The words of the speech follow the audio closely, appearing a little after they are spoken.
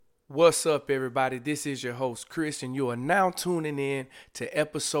What's up, everybody? This is your host, Chris, and you are now tuning in to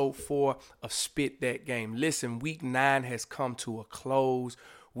episode 4 of Spit That Game. Listen, week 9 has come to a close.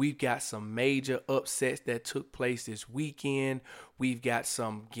 We've got some major upsets that took place this weekend. We've got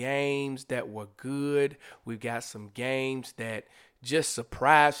some games that were good. We've got some games that just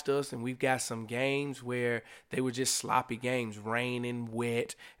surprised us, and we've got some games where they were just sloppy games, raining,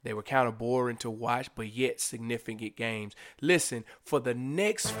 wet. They were kind of boring to watch, but yet significant games. Listen, for the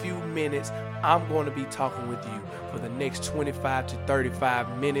next few minutes, I'm going to be talking with you for the next 25 to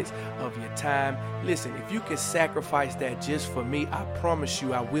 35 minutes of your time. Listen, if you can sacrifice that just for me, I promise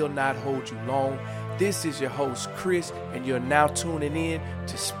you I will not hold you long. This is your host, Chris, and you're now tuning in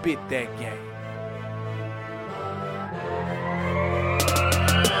to Spit That Game.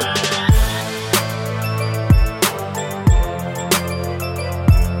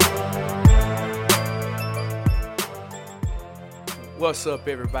 What's up,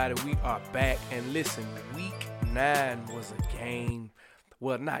 everybody? We are back, and listen, week 9 was a game.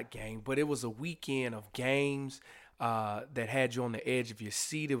 Well, not game, but it was a weekend of games that had you on the edge of your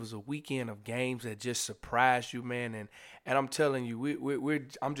seat. It was a weekend of games that just surprised you, man. And I'm telling you,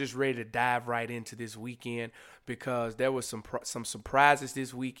 I'm just ready to dive right into this weekend because there was some surprises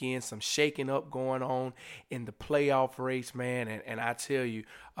this weekend, some shaking up going on in the playoff race, man. And I tell you,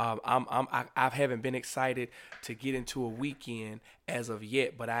 I haven't been excited to get into a weekend as of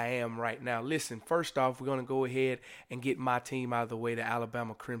yet, but I am right now. Listen, first off, we're going to go ahead and get my team out of the way, the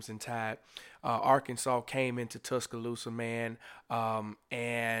Alabama Crimson Tide. Arkansas came into Tuscaloosa, man,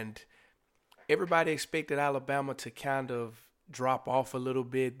 and everybody expected Alabama to kind of drop off a little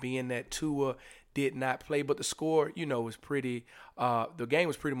bit, being that Tua did not play. But the score, was pretty the game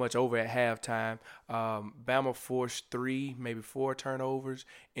was pretty much over at halftime. Bama forced 3, maybe 4 turnovers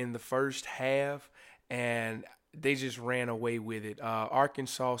in the first half, and they just ran away with it.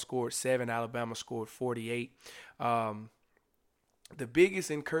 Arkansas scored 7, Alabama scored 48. The biggest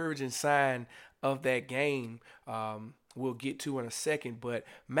encouraging sign of that game we'll get to in a second, but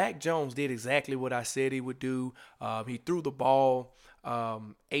Mac Jones did exactly what I said he would do. He threw the ball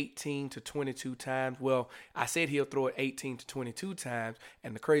 18 to 22 times. Well, I said he'll throw it 18 to 22 times,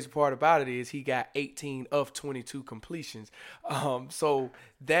 and the crazy part about it is he got 18 of 22 completions. So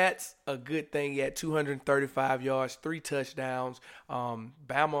that's a good thing. He had 235 yards, 3 touchdowns.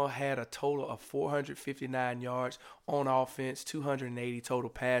 Bama had a total of 459 yards on offense, 280 total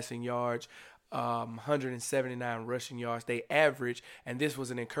passing yards. 179 rushing yards. They averaged, and this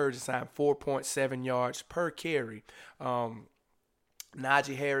was an encouraging sign, 4.7 yards per carry.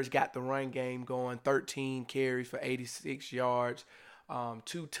 Najee Harris got the run game going, 13 carries for 86 yards.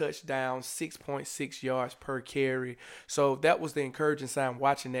 2 touchdowns, 6.6 yards per carry. So that was the encouraging sign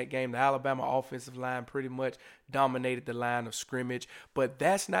watching that game. The Alabama offensive line pretty much dominated the line of scrimmage. But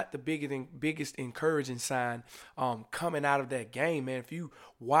that's not the biggest encouraging sign coming out of that game, man. If you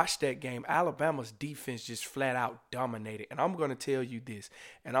watch that game, Alabama's defense just flat out dominated. And I'm going to tell you this,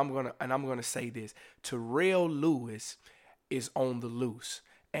 and I'm going to say this. Terrell Lewis is on the loose.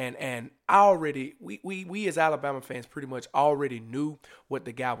 And I already, we as Alabama fans pretty much already knew what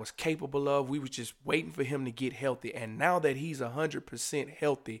the guy was capable of. We was just waiting for him to get healthy. And now that he's 100%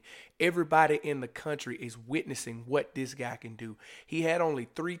 healthy, everybody in the country is witnessing what this guy can do. He had only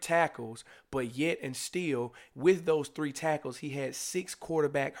 3 tackles, but yet and still, with those 3 tackles, he had 6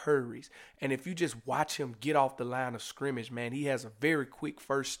 quarterback hurries. And if you just watch him get off the line of scrimmage, man, he has a very quick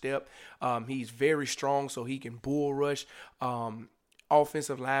first step. He's very strong, so he can bull rush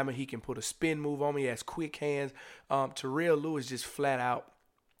offensive lineman. He can put a spin move on me. He has quick hands. Terrell Lewis just flat out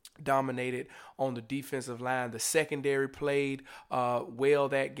dominated on the defensive line. The secondary played well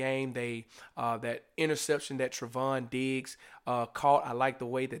that game. That interception that Trevon Diggs caught, I like the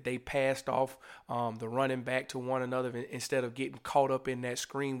way that they passed off the running back to one another instead of getting caught up in that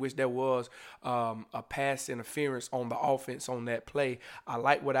screen, which there was a pass interference on the offense on that play. I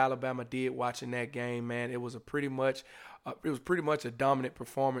like what Alabama did watching that game, man. It was pretty much a dominant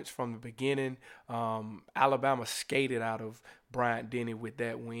performance from the beginning. Alabama skated out of Bryant-Denny with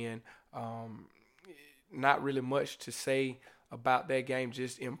that win. Not really much to say about that game,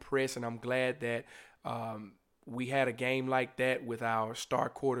 just impressed, and I'm glad that we had a game like that with our star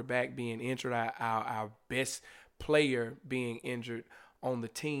quarterback being injured, our best player being injured on the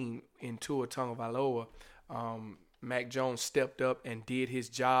team in Tua Tagovailoa. Mac Jones stepped up and did his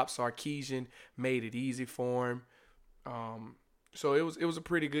job. Sarkisian made it easy for him. So it was a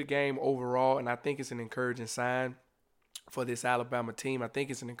pretty good game overall, and I think it's an encouraging sign for this Alabama team. I think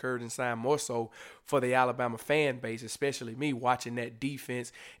it's an encouraging sign more so for the Alabama fan base, especially me, watching that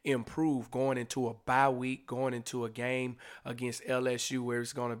defense improve going into a bye week, going into a game against LSU where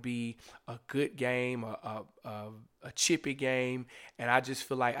it's going to be a good game, a chippy game. And I just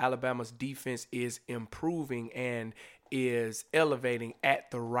feel like Alabama's defense is improving and is elevating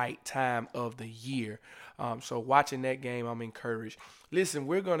at the right time of the year. So watching that game, I'm encouraged. Listen,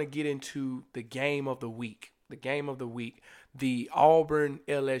 we're going to get into the game of the week. The game of the week, the Auburn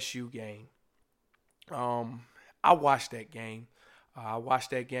LSU game. I watched that game. I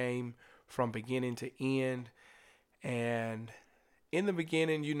watched that game from beginning to end. And in the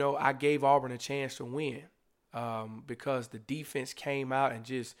beginning, I gave Auburn a chance to win because the defense came out and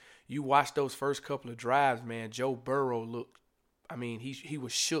just, you watched those first couple of drives, man. Joe Burrow looked, he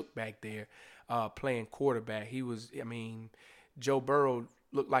was shook back there playing quarterback. Joe Burrow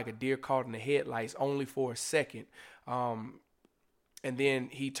looked like a deer caught in the headlights only for a second. And then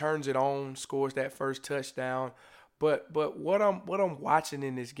he turns it on, scores that first touchdown. But what I'm watching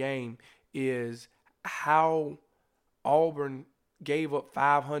in this game is how Auburn gave up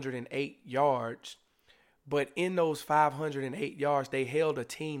 508 yards. But in those 508 yards, they held a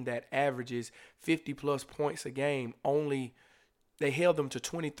team that averages 50-plus points a game. They held them to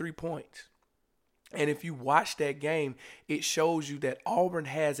 23 points. And if you watch that game, it shows you that Auburn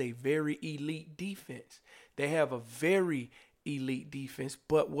has a very elite defense. They have a very elite defense,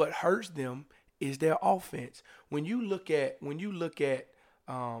 but what hurts them is their offense. When you look at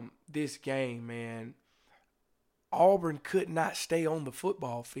this game, man, Auburn could not stay on the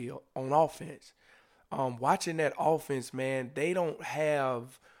football field on offense. Watching that offense, man, they don't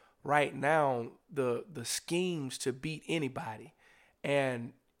have right now the schemes to beat anybody.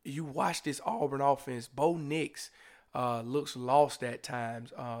 And you watch this Auburn offense, Bo Nix looks lost at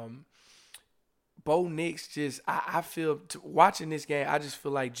times. Bo Nix I feel, watching this game, I just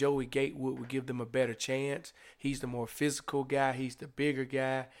feel like Joey Gatewood would give them a better chance. He's the more physical guy. He's the bigger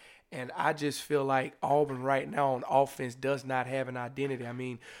guy. And I just feel like Auburn right now on offense does not have an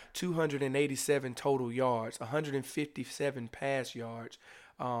identity. 287 total yards, 157 pass yards,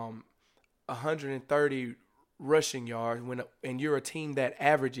 130 rushing yards, and you're a team that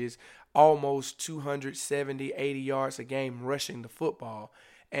averages almost 270, 80 yards a game rushing the football.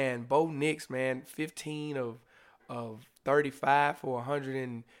 And Bo Nix, man, 15 of 35 for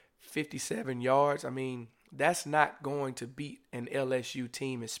 157 yards. That's not going to beat an LSU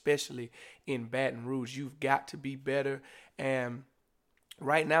team, especially in Baton Rouge. You've got to be better. And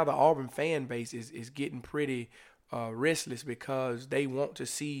right now the Auburn fan base is getting pretty restless because they want to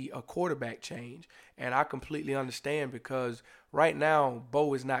see a quarterback change. And I completely understand because right now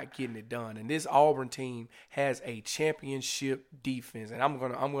Bo is not getting it done. And this Auburn team has a championship defense. And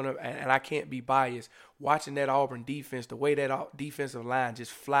and I can't be biased watching that Auburn defense, the way that defensive line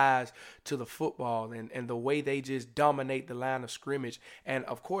just flies to the football and the way they just dominate the line of scrimmage. And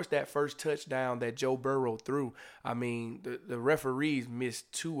of course that first touchdown that Joe Burrow threw, the referees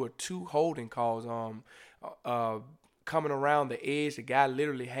missed two holding calls coming around the edge. The guy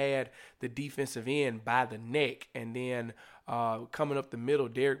literally had the defensive end by the neck, and then coming up the middle,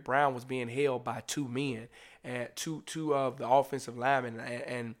 Derek Brown was being held by two men and two of the offensive linemen,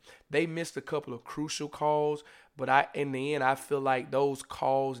 and they missed a couple of crucial calls. But in the end, I feel like those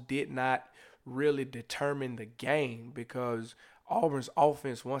calls did not really determine the game because Auburn's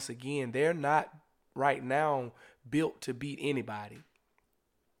offense, once again, they're not right now built to beat anybody.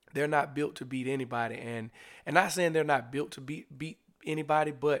 They're not built to beat anybody, and not saying they're not built to beat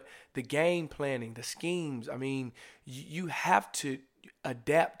anybody, but the game planning, the schemes. You have to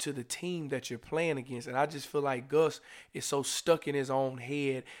adapt to the team that you're playing against, and I just feel like Gus is so stuck in his own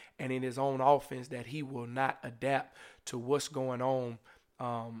head and in his own offense that he will not adapt to what's going on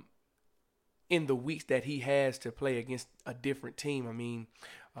in the weeks that he has to play against a different team.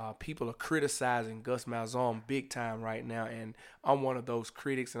 People are criticizing Gus Malzahn big time right now, and I'm one of those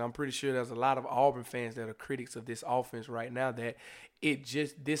critics, and I'm pretty sure there's a lot of Auburn fans that are critics of this offense right now that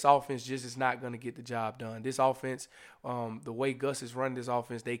this offense just is not going to get the job done. This offense, the way Gus is running this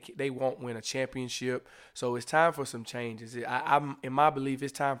offense, they won't win a championship. So it's time for some changes. I'm in my belief,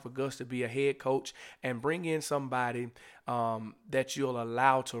 it's time for Gus to be a head coach and bring in somebody that you'll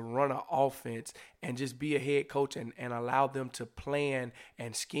allow to run an offense and just be a head coach and allow them to plan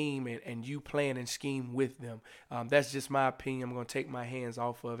and scheme and you plan and scheme with them. That's just my opinion. I'm going to take my hands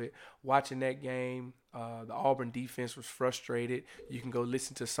off of it. Watching that game, the Auburn defense was frustrated. You can go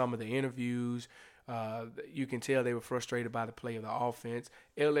listen to some of the interviews. You can tell they were frustrated by the play of the offense.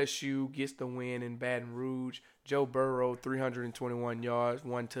 LSU gets the win in Baton Rouge. Joe Burrow, 321 yards,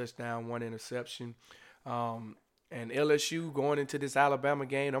 1 touchdown, 1 interception. And LSU going into this Alabama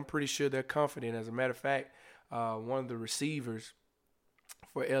game, I'm pretty sure they're confident. As a matter of fact, one of the receivers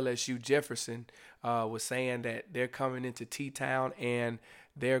for LSU, Jefferson, was saying that they're coming into T-Town and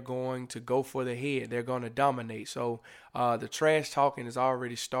they're going to go for the head. They're going to dominate. So the trash talking has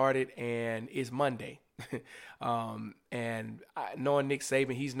already started, and it's Monday. Knowing Nick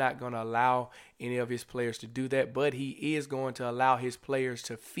Saban, he's not going to allow any of his players to do that, but he is going to allow his players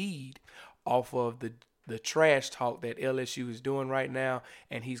to feed off of the trash talk that LSU is doing right now,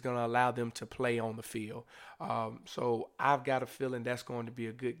 and he's going to allow them to play on the field. So I've got a feeling that's going to be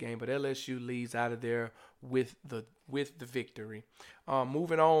a good game, but LSU leads out of there with the victory.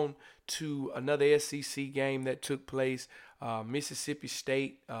 Moving on to another SEC game that took place, Mississippi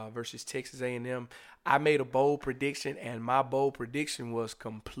State versus Texas A&M. I made a bold prediction, and my bold prediction was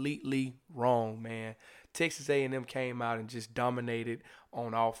completely wrong, man. Texas A&M came out and just dominated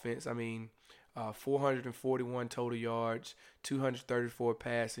on offense. I mean, 441 total yards, 234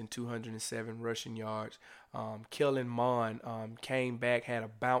 passing, 207 rushing yards. Kellen Mond came back, had a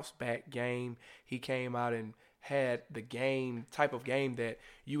bounce back game. He came out and had the type of game that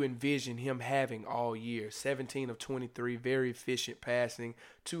you envision him having all year. 17 of 23, very efficient passing,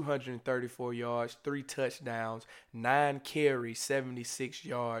 234 yards, 3 touchdowns, 9 carries, 76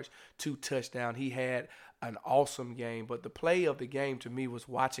 yards, 2 touchdowns. He had an awesome game, but the play of the game to me was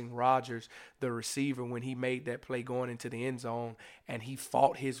watching Rodgers, the receiver, when he made that play going into the end zone, and he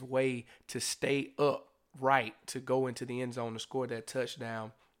fought his way to stay upright to go into the end zone to score that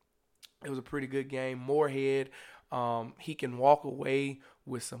touchdown. It was a pretty good game. Moorhead, he can walk away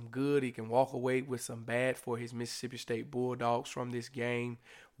with some good. He can walk away with some bad for his Mississippi State Bulldogs from this game.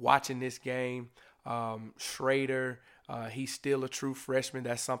 Watching this game, Schrader, he's still a true freshman.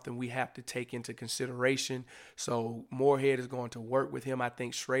 That's something we have to take into consideration. So Moorhead is going to work with him. I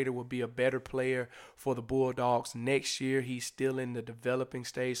think Schrader will be a better player for the Bulldogs next year. He's still in the developing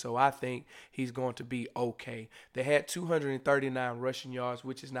stage, so I think he's going to be okay. They had 239 rushing yards,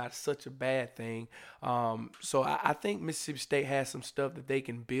 which is not such a bad thing. So I think Mississippi State has some stuff that they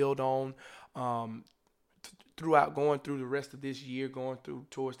can build on. Throughout going through the rest of this year, going through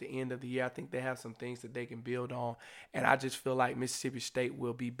towards the end of the year, I think they have some things that they can build on. And I just feel like Mississippi State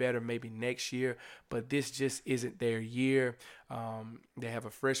will be better maybe next year, but this just isn't their year. They have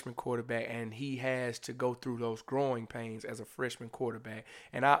a freshman quarterback, and he has to go through those growing pains as a freshman quarterback.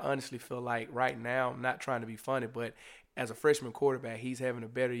 And I honestly feel like right now, I'm not trying to be funny, but as a freshman quarterback, he's having a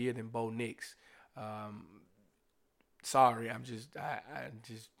better year than Bo Nix. Sorry, I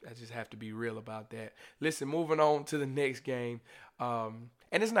just have to be real about that. Listen, moving on to the next game, and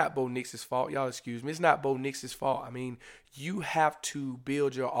it's not Bo Nix's fault. Y'all excuse me. It's not Bo Nix's fault. I mean, you have to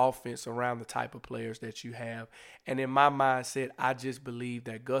build your offense around the type of players that you have. And in my mindset, I just believe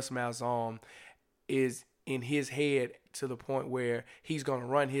that Gus Malzahn is in his head to the point where he's going to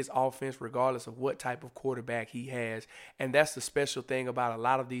run his offense regardless of what type of quarterback he has. And that's the special thing about a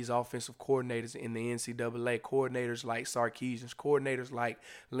lot of these offensive coordinators in the NCAA. Coordinators like Sarkisian, coordinators like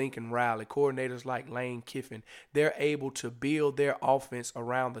Lincoln Riley, coordinators like Lane Kiffin. They're able to build their offense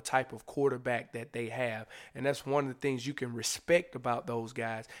around the type of quarterback that they have. And that's one of the things you can respect about those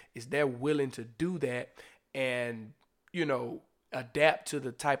guys is they're willing to do that and, adapt to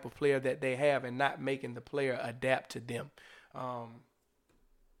the type of player that they have and not making the player adapt to them.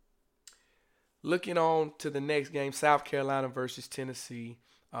 Looking on to the next game, South Carolina versus Tennessee.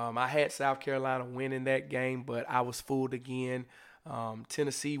 I had South Carolina winning that game, but I was fooled again.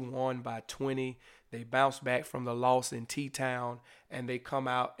 Tennessee won by 20. They bounced back from the loss in T-Town, and they come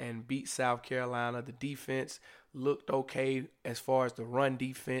out and beat South Carolina. The defense looked okay as far as the run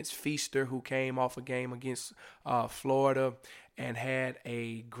defense. Feaster, who came off a game against Florida and had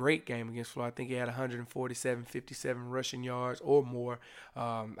a great game against Florida. I think he had 147, 57 rushing yards or more.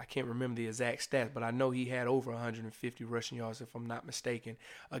 I can't remember the exact stats, but I know he had over 150 rushing yards, if I'm not mistaken,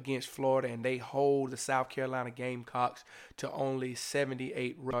 against Florida. And they hold the South Carolina Gamecocks to only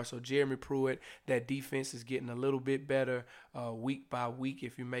 78 yards. So Jeremy Pruitt, that defense is getting a little bit better week by week,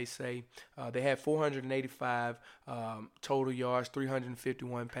 if you may say. They had 485 total yards,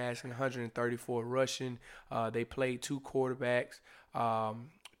 351 passing, 134 rushing. They played 2 quarterbacks,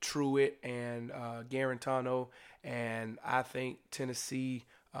 Truitt and Garantano, and I think Tennessee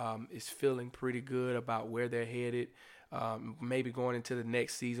is feeling pretty good about where they're headed. Maybe going into the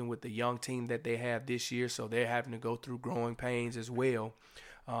next season with the young team that they have this year, so they're having to go through growing pains as well.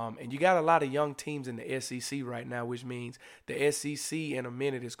 And you got a lot of young teams in the SEC right now, which means the SEC in a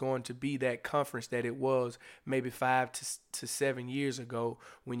minute is going to be that conference that it was maybe 5 to 7 years ago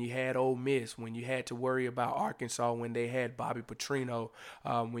when you had Ole Miss, when you had to worry about Arkansas when they had Bobby Petrino,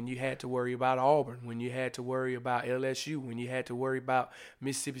 when you had to worry about Auburn, when you had to worry about LSU, when you had to worry about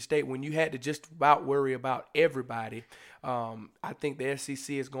Mississippi State, when you had to just about worry about everybody. I think the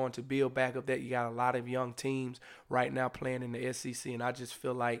SEC is going to build back up that. You got a lot of young teams right now playing in the SEC, and I just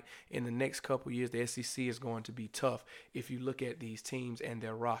feel like in the next couple of years, the SEC is going to be tough if you look at these teams and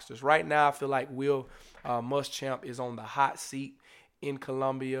their rosters. Right now, I feel like Will Muschamp is on the hot seat in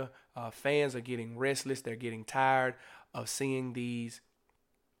Columbia. Fans are getting restless. They're getting tired of seeing these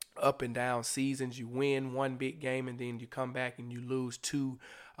up and down seasons. You win one big game and then you come back and you lose two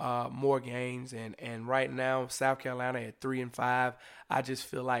more games. And right now, South Carolina at 3-5. I just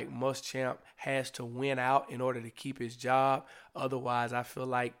feel like Muschamp has to win out in order to keep his job. Otherwise, I feel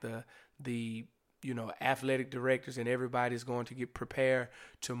like the athletic directors and everybody's going to get prepared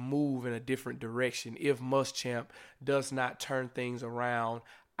to move in a different direction if Muschamp does not turn things around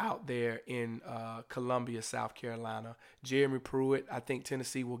out there in Columbia, South Carolina. Jeremy Pruitt, I think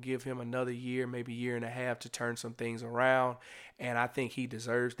Tennessee will give him another year, maybe year and a half to turn some things around. And I think he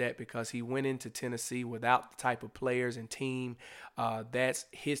deserves that because he went into Tennessee without the type of players and team that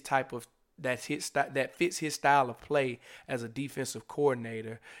fits his style of play as a defensive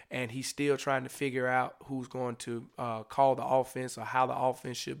coordinator, and he's still trying to figure out who's going to call the offense or how the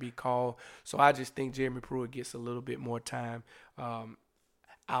offense should be called. So I just think Jeremy Pruitt gets a little bit more time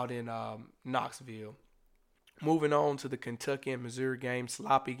out in Knoxville. Moving on to the Kentucky and Missouri game,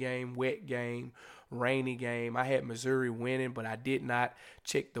 sloppy game, wet game, rainy game. I had Missouri winning, but I did not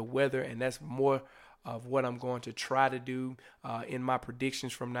check the weather, and that's more of what I'm going to try to do in my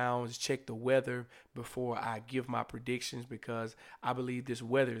predictions from now on is check the weather before I give my predictions, because I believe this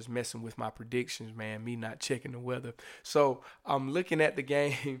weather is messing with my predictions, man, me not checking the weather. So I'm looking at the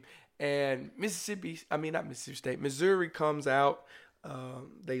game, and Missouri comes out.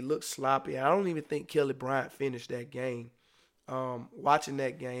 They look sloppy. I don't even think Kelly Bryant finished that game. Watching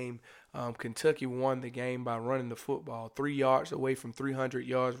that game, Kentucky won the game by running the football 3 yards away from 300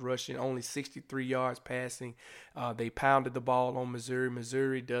 yards rushing, only 63 yards passing. They pounded the ball on Missouri.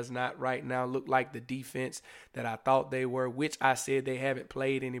 Missouri does not right now look like the defense that I thought they were, which I said they haven't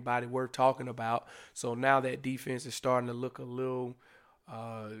played anybody worth talking about. So now that defense is starting to look a little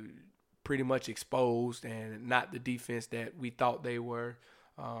pretty much exposed and not the defense that we thought they were.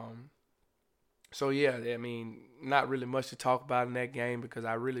 So, yeah, I mean, not really much to talk about in that game because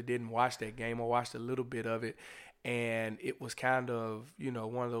I really didn't watch that game. I watched a little bit of it, and it was kind of,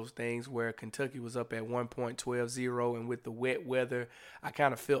 one of those things where Kentucky was up at one point 12-0, and with the wet weather, I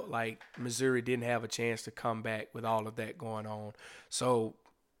kind of felt like Missouri didn't have a chance to come back with all of that going on. So,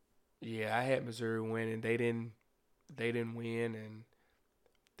 yeah, I had Missouri winning. They didn't win, and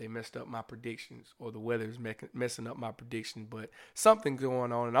they messed up my predictions, or the weather is messing up my predictions, but something's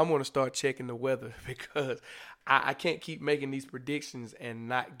going on, and I'm going to start checking the weather because I can't keep making these predictions and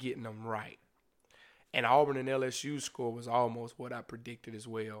not getting them right. And Auburn and LSU score was almost what I predicted as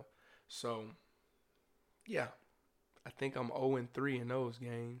well. So, yeah, I think I'm 0-3 in those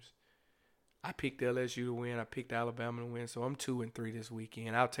games. I picked LSU to win. I picked Alabama to win, so I'm 2-3 this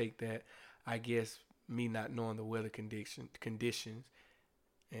weekend. I'll take that. I guess me not knowing the weather conditions.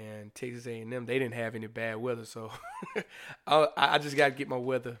 And Texas A&M, they didn't have any bad weather, so I just got to get my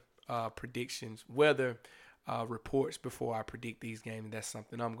weather reports before I predict these games. And that's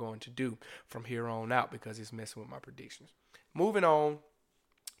something I'm going to do from here on out because it's messing with my predictions. Moving on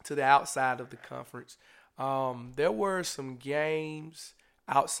to the outside of the conference, there were some games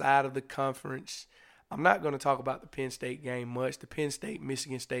outside of the conference. I'm not going to talk about the Penn State game much. The Penn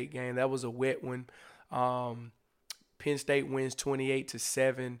State-Michigan State game, that was a wet one. Penn State wins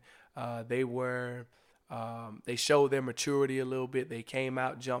 28-7. They showed their maturity a little bit. They came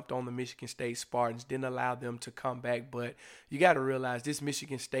out, jumped on the Michigan State Spartans, didn't allow them to come back. But you got to realize this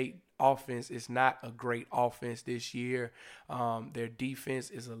Michigan State offense is not a great offense this year. Their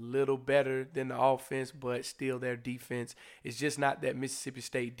defense is a little better than the offense, but still their defense is just not that Mississippi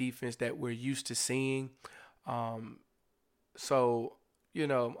State defense that we're used to seeing. So,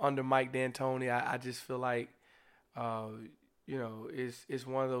 under Mike D'Antoni, I just feel like it's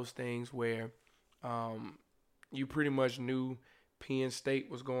one of those things where you pretty much knew Penn State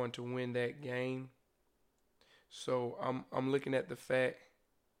was going to win that game. So I'm looking at the fact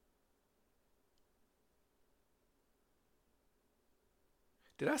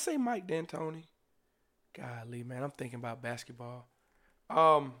did I say Mike D'Antoni? Golly, man, I'm thinking about basketball.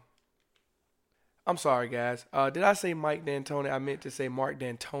 I'm sorry, guys. Did I say Mike D'Antoni? I meant to say Mark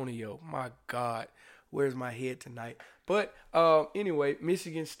D'Antonio. My God, where's my head tonight? But anyway,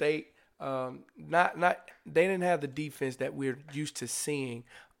 Michigan State, not they didn't have the defense that we're used to seeing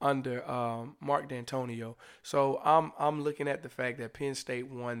under Mark D'Antonio. So I'm looking at the fact that Penn State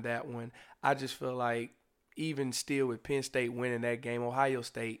won that one. I just feel like even still with Penn State winning that game, Ohio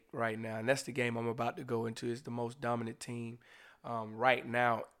State right now, and that's the game I'm about to go into, is the most dominant team right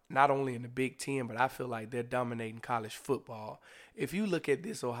now, not only in the Big Ten, but I feel like they're dominating college football. If you look at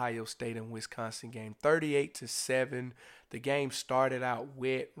this Ohio State and Wisconsin game, 38-7, the game started out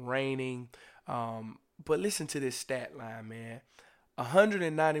wet, raining, but listen to this stat line, man.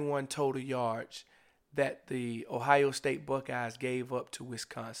 191 total yards that the Ohio State Buckeyes gave up to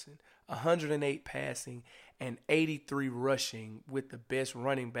Wisconsin. 108 passing and 83 rushing, with the best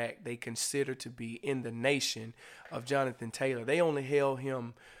running back they consider to be in the nation of Jonathan Taylor. They only held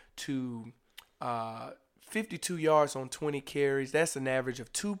him to 52 yards on 20 carries. That's an average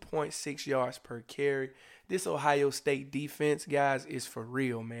of 2.6 yards per carry. This Ohio State defense, guys, is for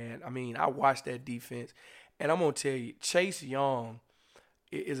real, man. I mean, I watched that defense, and I'm going to tell you, Chase Young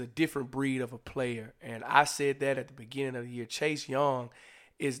is a different breed of a player. And I said that at the beginning of the year. Chase Young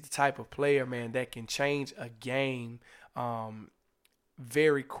is the type of player, man, that can change a game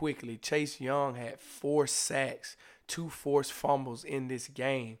very quickly. Chase Young had 4 sacks, 2 forced fumbles in this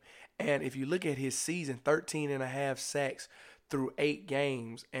game. And if you look at his season, 13 and a half sacks through 8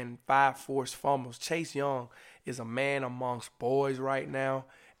 games and 5 forced fumbles. Chase Young is a man amongst boys right now.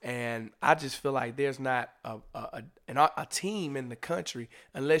 And I just feel like there's not a team in the country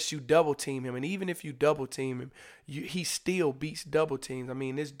unless you double team him. And even if you double team him, he still beats double teams. I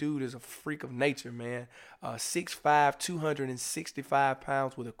mean, this dude is a freak of nature, man. 6'5", 265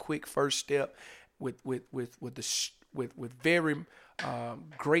 pounds with a quick first step, with very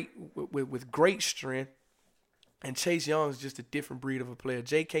great strength. And Chase Young is just a different breed of a player.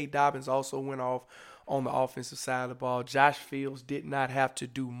 J.K. Dobbins also went off on the offensive side of the ball. Josh Fields did not have to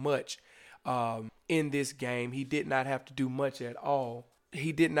do much in this game. He did not have to do much at all.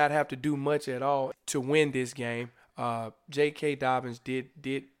 To win this game. J.K. Dobbins did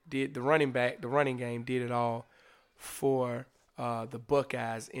the running game did it all for the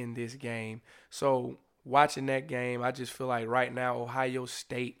Buckeyes in this game. So watching that game, I just feel like right now Ohio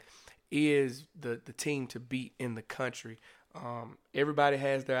State is the team to beat in the country. Everybody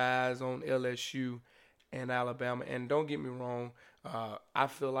has their eyes on LSU and Alabama. And don't get me wrong, I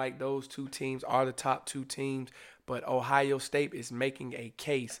feel like those two teams are the top 2 teams. But Ohio State is making a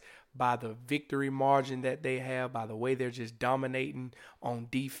case by the victory margin that they have, by the way they're just dominating on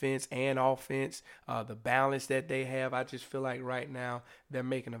defense and offense, the balance that they have. I just feel like right now they're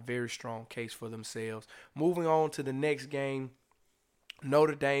making a very strong case for themselves. Moving on to the next game,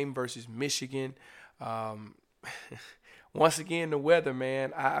 Notre Dame versus Michigan. Once again, the weather,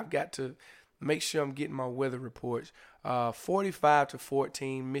 man. I've got to make sure I'm getting my weather reports.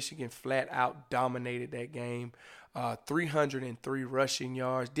 45-14, Michigan flat out dominated that game. 303 rushing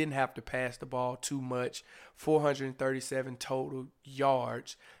yards. Didn't have to pass the ball too much. 437 total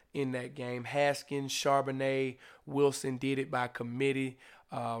yards in that game. Haskins, Charbonnet, Wilson did it by committee.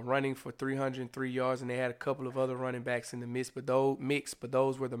 Running for 303 yards, and they had a couple of other running backs in the mix, but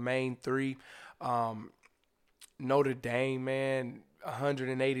those were the main 3. Notre Dame, man,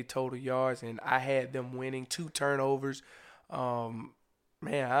 180 total yards, and I had them winning, 2 turnovers. Man,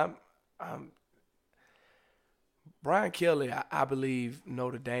 I'm Brian Kelly. I believe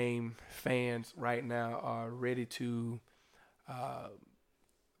Notre Dame fans right now are ready to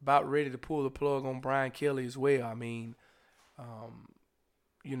about ready to pull the plug on Brian Kelly as well. I mean,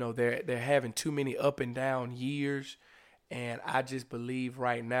 they're having too many up and down years, and I just believe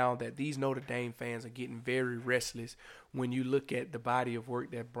right now that these Notre Dame fans are getting very restless when you look at the body of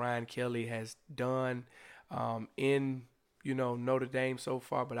work that Brian Kelly has done in Notre Dame so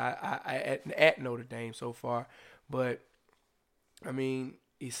far. But at Notre Dame so far, but I mean,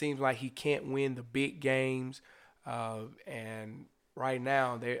 it seems like he can't win the big games, and right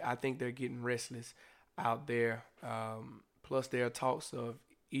now I think they're getting restless out there. Plus, there are talks of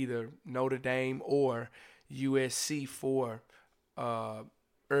either Notre Dame or USC for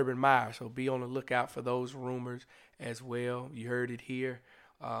Urban Meyer. So be on the lookout for those rumors as well. You heard it here.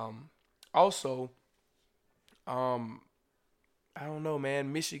 Also, I don't know,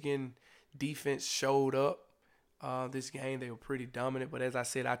 man. Michigan defense showed up this game. They were pretty dominant. But as I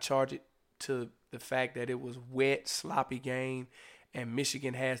said, I charge it to the fact that it was wet, sloppy game. And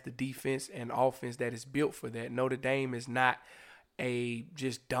Michigan has the defense and offense that is built for that. Notre Dame is not a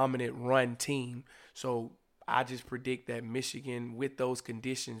just dominant run team. So I just predict that Michigan, with those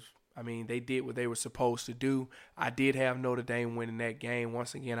conditions, I mean, they did what they were supposed to do. I did have Notre Dame winning that game.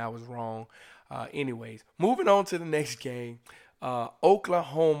 Once again, I was wrong. Anyways, moving on to the next game.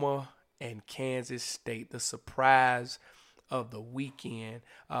 Oklahoma and Kansas State, the surprise of the weekend.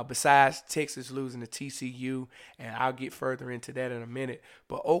 Besides Texas losing to TCU, and I'll get further into that in a minute.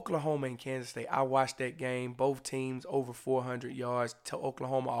 But Oklahoma and Kansas State, I watched that game. Both teams over 400 yards. To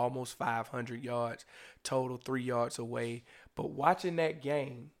Oklahoma almost 500 yards total, 3 yards away. But watching that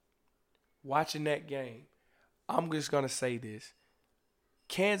game, I'm just gonna say this: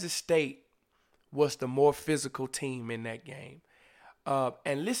 Kansas State was the more physical team in that game.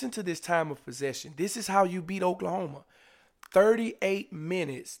 And listen to this time of possession. This is how you beat Oklahoma. 38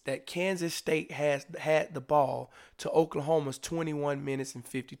 minutes that Kansas State has had the ball to Oklahoma's 21 minutes and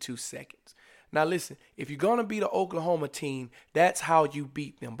 52 seconds. Now listen, if you're going to beat an Oklahoma team, that's how you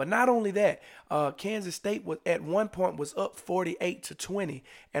beat them. But not only that, Kansas State was at one point was up 48-20.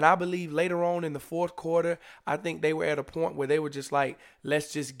 And I believe later on in the fourth quarter, I think they were at a point where they were just like,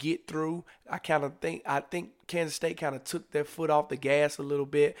 let's just get through. I think Kansas State kind of took their foot off the gas a little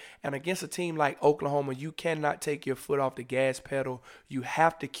bit. And against a team like Oklahoma, you cannot take your foot off the gas pedal. You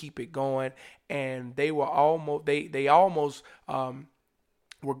have to keep it going. And they were almost, they almost,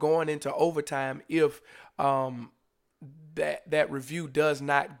 we're going into overtime if that review does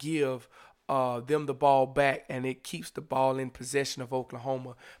not give them the ball back and it keeps the ball in possession of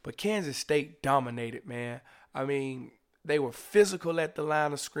Oklahoma. But Kansas State dominated, man. I mean, they were physical at the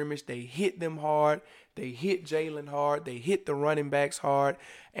line of scrimmage. They hit them hard. They hit Jalen hard. They hit the running backs hard.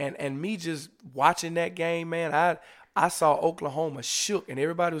 And me just watching that game, man, I saw Oklahoma shook, and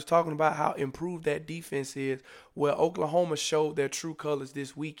everybody was talking about how improved that defense is. Well, Oklahoma showed their true colors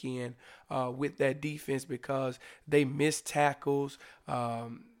this weekend with that defense because they missed tackles.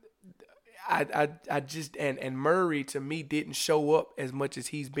 And Murray, to me, didn't show up as much as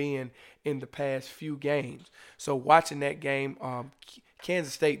he's been in the past few games. So watching that game,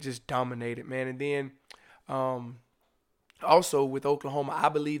 Kansas State just dominated, man. And then also with Oklahoma, I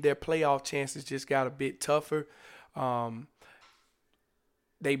believe their playoff chances just got a bit tougher.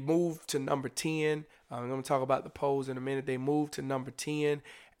 They moved to number 10. I'm going to talk about the polls in a minute. They moved to number 10.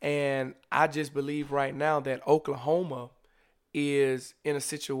 And I just believe right now that Oklahoma is in a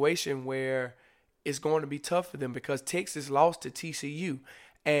situation where it's going to be tough for them because Texas lost to TCU.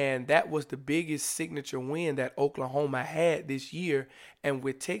 And that was the biggest signature win that Oklahoma had this year. And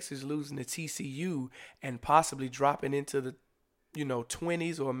with Texas losing to TCU and possibly dropping into the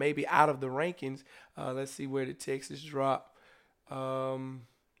 20s or maybe out of the rankings. Let's see where did Texas drop. I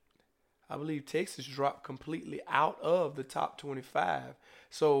believe Texas dropped completely out of the top 25.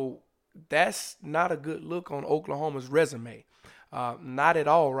 So that's not a good look on Oklahoma's resume. Not at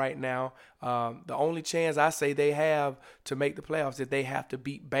all right now. The only chance I say they have to make the playoffs is they have to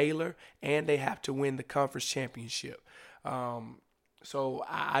beat Baylor and they have to win the conference championship. So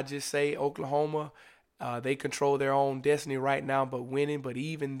I just say Oklahoma, they control their own destiny right now, but winning. But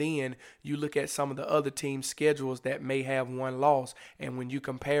even then, you look at some of the other teams' schedules that may have one loss, and when you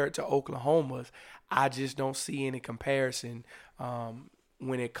compare it to Oklahoma's, I just don't see any comparison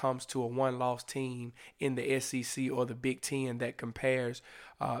when it comes to a one-loss team in the SEC or the Big Ten that compares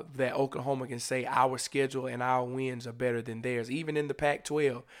that Oklahoma can say our schedule and our wins are better than theirs. Even in the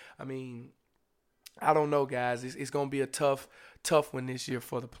Pac-12, I mean, I don't know, guys. It's going to be a tough one this year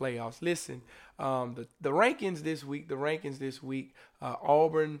for the playoffs. Listen, the rankings this week.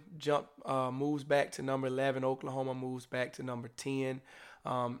 Auburn moves back to number 11. Oklahoma moves back to number 10.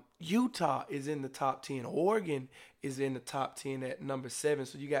 Utah is in the top 10. Oregon is in the top 10 at number 7.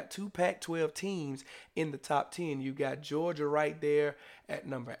 So you got two Pac-12 teams in the top 10. You got Georgia right there at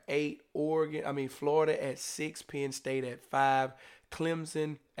number 8. Florida at 6. Penn State at 5.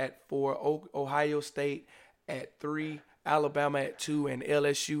 Clemson at 4. Ohio State at 3. Alabama at 2, and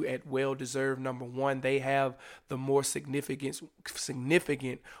LSU at well-deserved number 1. They have the more significant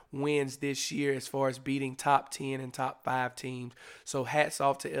wins this year as far as beating top 10 and top 5 teams. So hats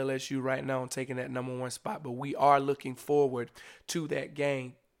off to LSU right now on taking that number 1 spot. But we are looking forward to that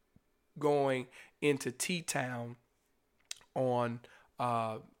game going into T-Town on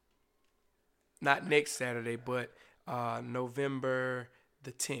not next Saturday, but November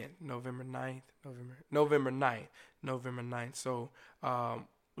the 10th, November 9th. So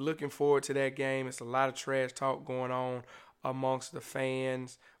looking forward to that game. It's a lot of trash talk going on amongst the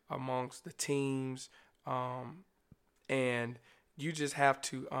fans, amongst the teams, and you just have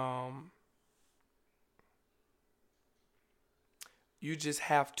to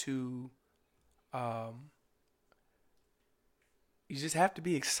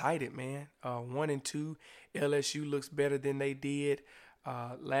be excited, man. 1-2, LSU looks better than they did.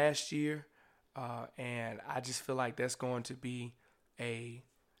 last year, and I just feel like that's going to be a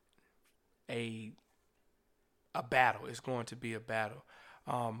a a battle. It's going to be a battle.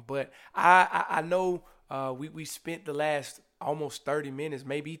 But I know we spent the last almost 30 minutes,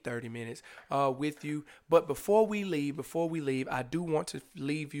 maybe 30 minutes with you. But before we leave, I do want to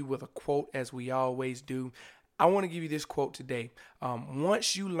leave you with a quote, as we always do. I want to give you this quote today.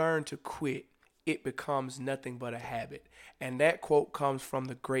 Once you learn to quit, it becomes nothing but a habit. And that quote comes from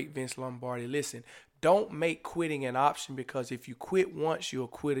the great Vince Lombardi. Listen, don't make quitting an option, because if you quit once, you'll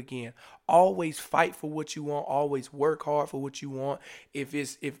quit again. Always fight for what you want. Always work hard for what you want. If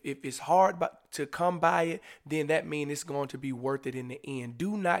it's hard to come by it, then that means it's going to be worth it in the end.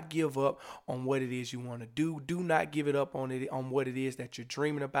 Do not give up on what it is you want to do. Do not give it up on what it is that you're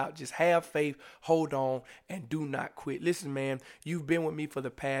dreaming about. Just have faith, hold on, and do not quit. Listen, man, you've been with me for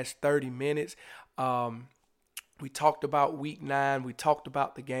the past 30 minutes. We talked about week 9. We talked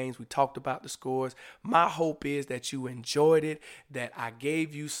about the games. We talked about the scores. My hope is that you enjoyed it, that I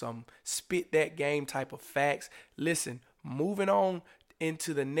gave you some spit that game type of facts. Listen, moving on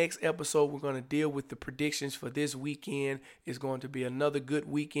into the next episode, we're going to deal with the predictions for this weekend. It's going to be another good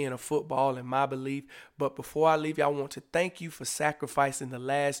weekend of football, in my belief. But before I leave you, I want to thank you for sacrificing the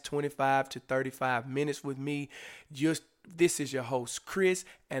last 25 to 35 minutes with me. This is your host, Chris,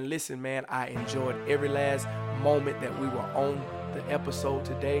 and listen, man, I enjoyed every last moment that we were on the episode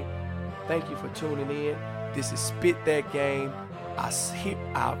today. Thank you for tuning in. This is Spit That Game.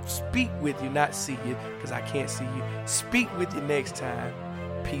 I'll speak with you, not see you, because I can't see you. Speak with you next time.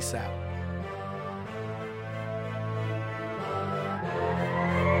 Peace out.